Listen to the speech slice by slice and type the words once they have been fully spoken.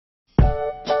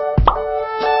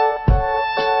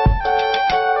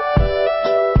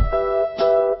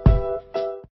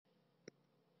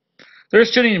There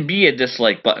shouldn't even be a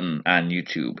dislike button on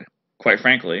YouTube, quite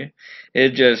frankly.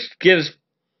 It just gives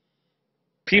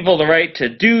people the right to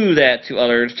do that to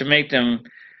others to make them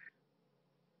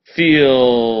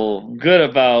feel good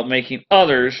about making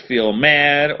others feel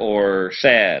mad or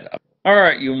sad.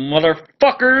 Alright, you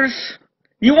motherfuckers!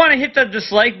 You want to hit the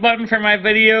dislike button for my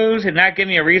videos and not give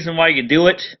me a reason why you do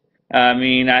it? I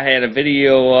mean, I had a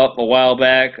video up a while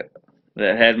back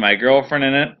that had my girlfriend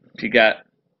in it. She got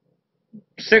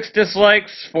 6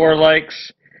 dislikes, 4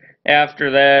 likes.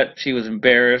 After that, she was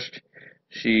embarrassed.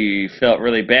 She felt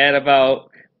really bad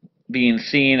about being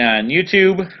seen on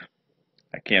YouTube.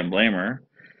 I can't blame her.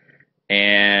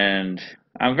 And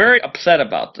I'm very upset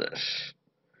about this.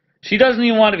 She doesn't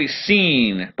even want to be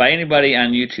seen by anybody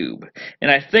on YouTube.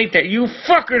 And I think that you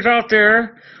fuckers out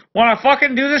there want to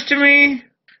fucking do this to me?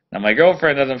 Now, my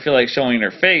girlfriend doesn't feel like showing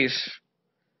her face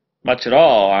much at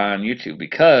all on YouTube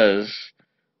because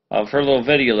of her little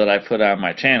video that I put on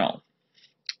my channel.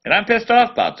 And I'm pissed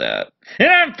off about that. And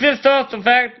I'm pissed off the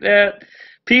fact that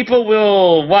people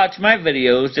will watch my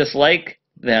videos, dislike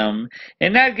them,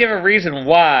 and not give a reason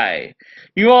why.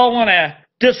 You all want to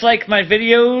dislike my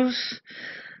videos?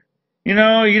 You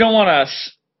know, you don't want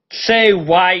to say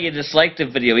why you dislike the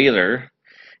video either.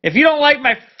 If you don't like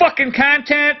my fucking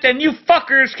content, then you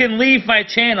fuckers can leave my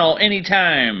channel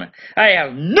anytime. I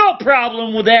have no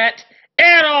problem with that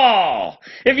at all.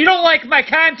 If you don't like my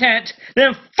content,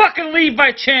 then fucking leave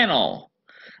my channel.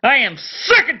 I am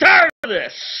sick and tired of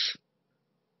this.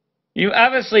 You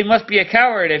obviously must be a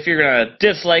coward if you're going to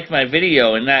dislike my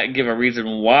video and not give a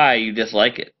reason why you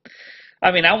dislike it.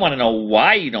 I mean, I want to know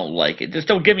why you don't like it. Just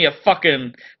don't give me a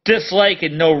fucking dislike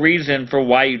and no reason for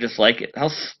why you dislike it. How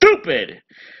stupid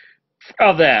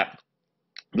of that.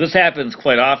 This happens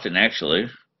quite often, actually.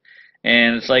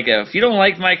 And it's like, if you don't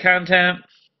like my content,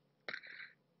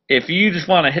 if you just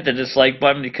want to hit the dislike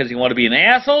button because you want to be an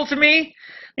asshole to me,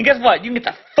 then guess what? You can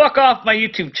get the fuck off my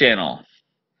YouTube channel.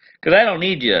 Because I don't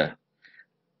need you.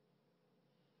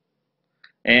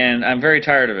 And I'm very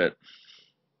tired of it.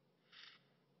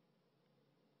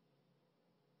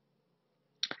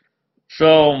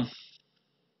 So,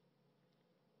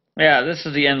 yeah, this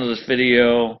is the end of this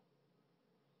video.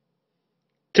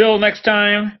 Till next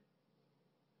time,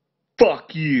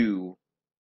 fuck you.